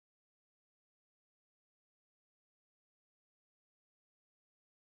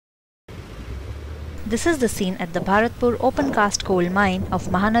This is the scene at the Bharatpur open cast coal mine of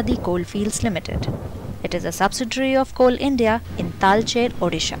Mahanadi Coalfields Ltd. It is a subsidiary of Coal India in Talcher,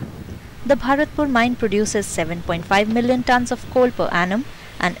 Odisha. The Bharatpur mine produces 7.5 million tons of coal per annum,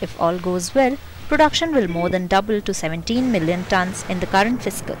 and if all goes well, production will more than double to 17 million tons in the current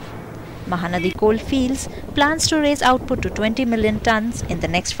fiscal. Mahanadi Coalfields plans to raise output to 20 million tons in the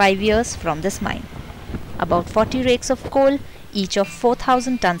next 5 years from this mine. About 40 rakes of coal, each of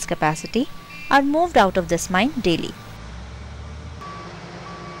 4,000 tons capacity, are moved out of this mine daily.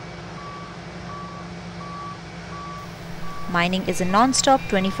 Mining is a non-stop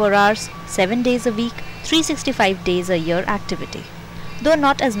 24 hours, 7 days a week, 365 days a year activity. Though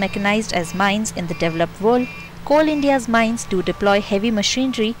not as mechanized as mines in the developed world, Coal India's mines do deploy heavy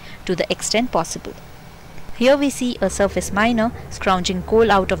machinery to the extent possible. Here we see a surface miner scrounging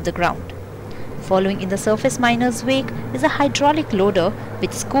coal out of the ground. Following in the surface miner's wake is a hydraulic loader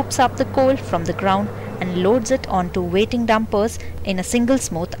which scoops up the coal from the ground and loads it onto waiting dumpers in a single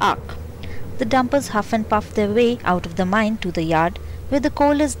smooth arc. The dumpers huff and puff their way out of the mine to the yard, where the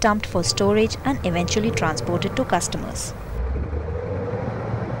coal is dumped for storage and eventually transported to customers.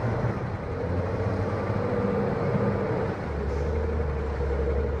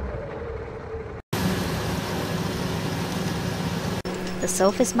 The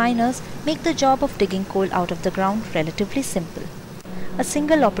surface miners make the job of digging coal out of the ground relatively simple. A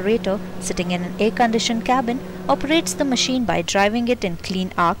single operator sitting in an air-conditioned cabin operates the machine by driving it in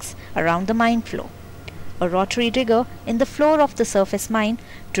clean arcs around the mine floor. A rotary digger in the floor of the surface mine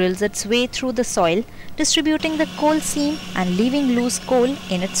drills its way through the soil, distributing the coal seam and leaving loose coal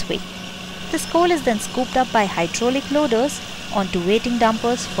in its way. This coal is then scooped up by hydraulic loaders onto waiting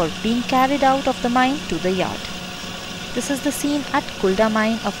dumpers for being carried out of the mine to the yard. This is the scene at Kulda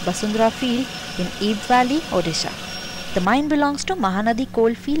mine of Basundhara field in Ib Valley, Odisha. The mine belongs to Mahanadi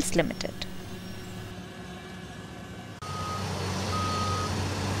Coalfields Ltd.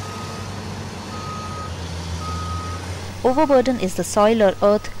 Overburden is the soil or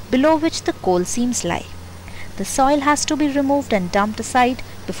earth below which the coal seams lie. The soil has to be removed and dumped aside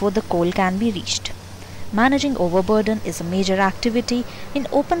before the coal can be reached. Managing overburden is a major activity in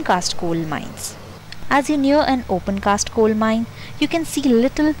open cast coal mines. As you near an open cast coal mine, you can see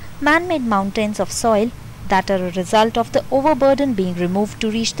little man-made mountains of soil that are a result of the overburden being removed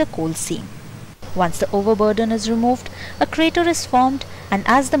to reach the coal seam. Once the overburden is removed, a crater is formed, and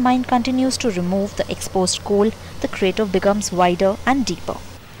as the mine continues to remove the exposed coal, the crater becomes wider and deeper.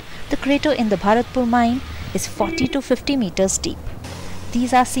 The crater in the Bharatpur mine is 40 to 50 meters deep.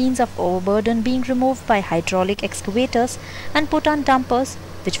 These are scenes of overburden being removed by hydraulic excavators and put on dumpers,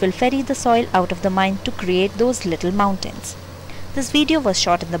 which will ferry the soil out of the mine to create those little mountains. This video was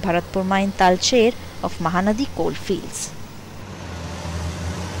shot in the Bharatpur mine Talcher of Mahanadi Coalfields.